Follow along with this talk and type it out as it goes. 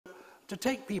to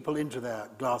take people into their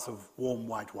glass of warm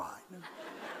white wine.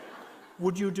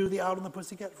 Would you do the Owl and the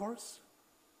Pussycat for us?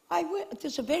 I will.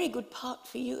 There's a very good part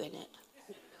for you in it.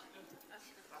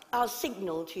 I'll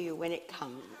signal to you when it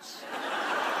comes.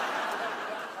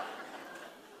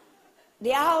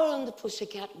 The Owl and the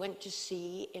Pussycat went to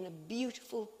sea in a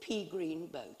beautiful pea-green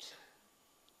boat.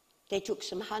 They took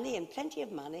some honey and plenty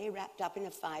of money wrapped up in a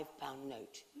 £5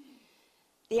 note.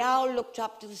 The Owl looked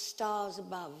up to the stars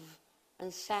above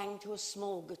and sang to a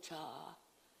small guitar.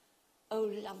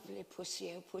 Oh, lovely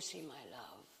pussy, oh, pussy, my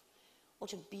love,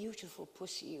 what a beautiful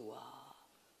pussy you are.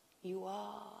 You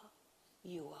are,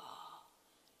 you are.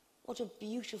 What a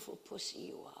beautiful pussy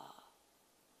you are.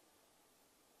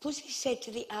 Pussy said to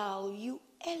the Owl, you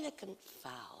elegant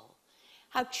fowl,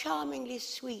 how charmingly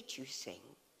sweet you sing.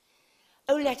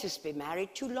 Oh, let us be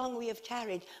married, too long we have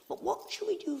tarried, but what shall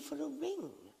we do for a ring?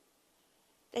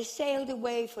 They sailed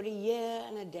away for a year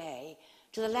and a day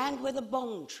to the land where the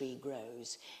bong tree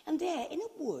grows, and there, in a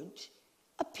wood,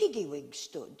 a piggywig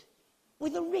stood,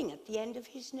 with a ring at the end of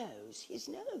his nose, his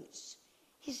nose,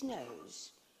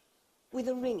 with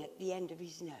a ring at the end of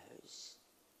his nose.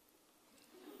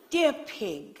 Dear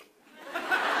pig,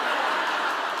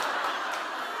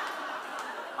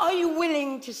 are you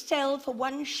willing to sell for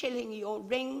 1 shilling your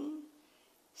ring?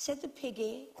 Said the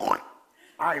piggy.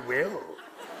 I will.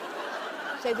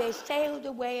 So they sailed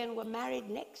away and were married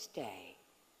next day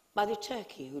by the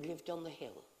turkey who lived on the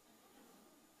hill.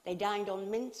 They dined on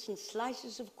mince and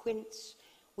slices of quince,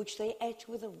 which they ate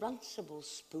with a runcible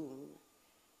spoon,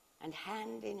 and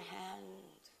hand in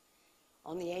hand,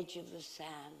 on the edge of the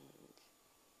sand,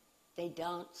 they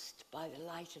danced by the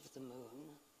light of the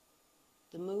moon.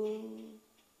 The moon,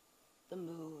 the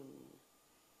moon.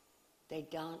 They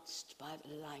danced by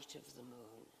the light of the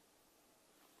moon.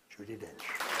 Judi Dench.